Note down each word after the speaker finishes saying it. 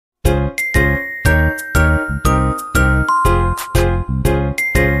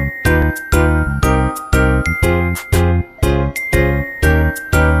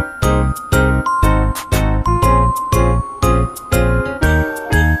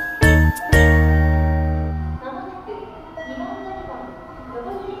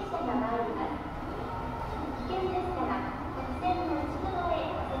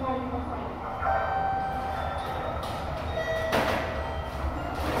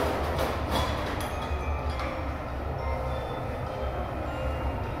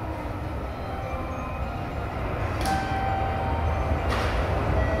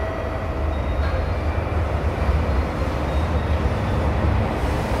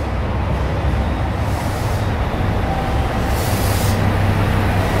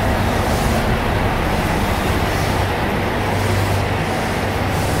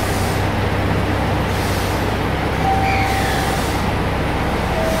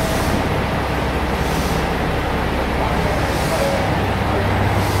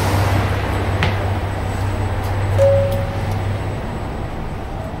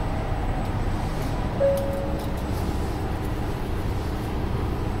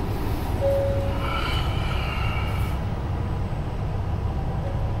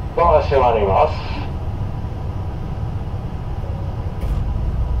閉まります。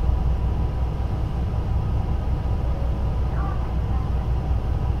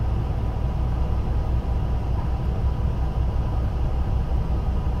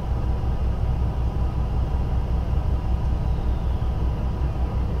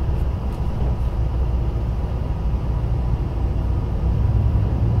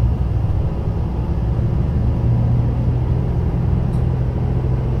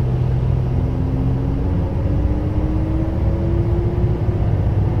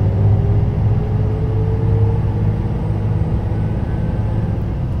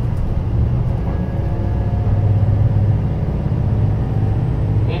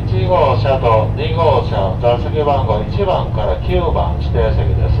1号車と2号車、座席番号1番から9番指定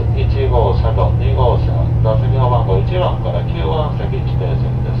席です。1号車と2号車、座席の番号1番から9番席指定席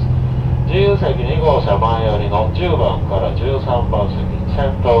です。自由席2号車前寄りの10番から13番席、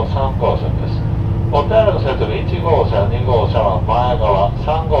先頭3号車です。お手洗いの設備1号車、2号車は前側、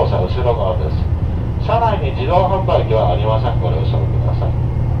3号車後ろ側です。車内に自動販売機はありません。ご了承ください。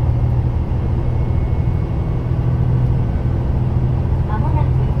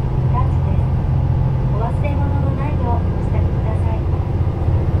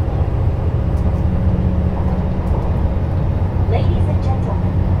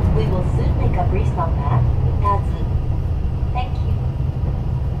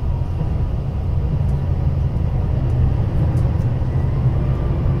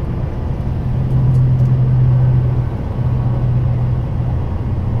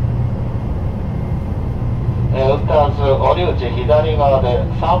ウッターズ折口左側で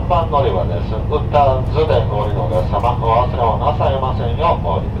3番乗り場です。ウッターズでお降りのお客様、お忘れをなさいませんよう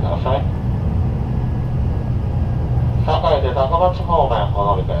お降りください。堺で高松方面お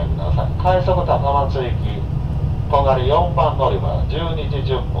乗り換えください。快速高松行き隣4番乗り場12時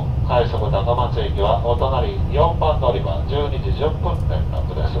10分、快速高松行きはお隣4番乗り場12時10分連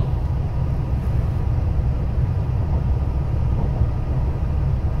絡です。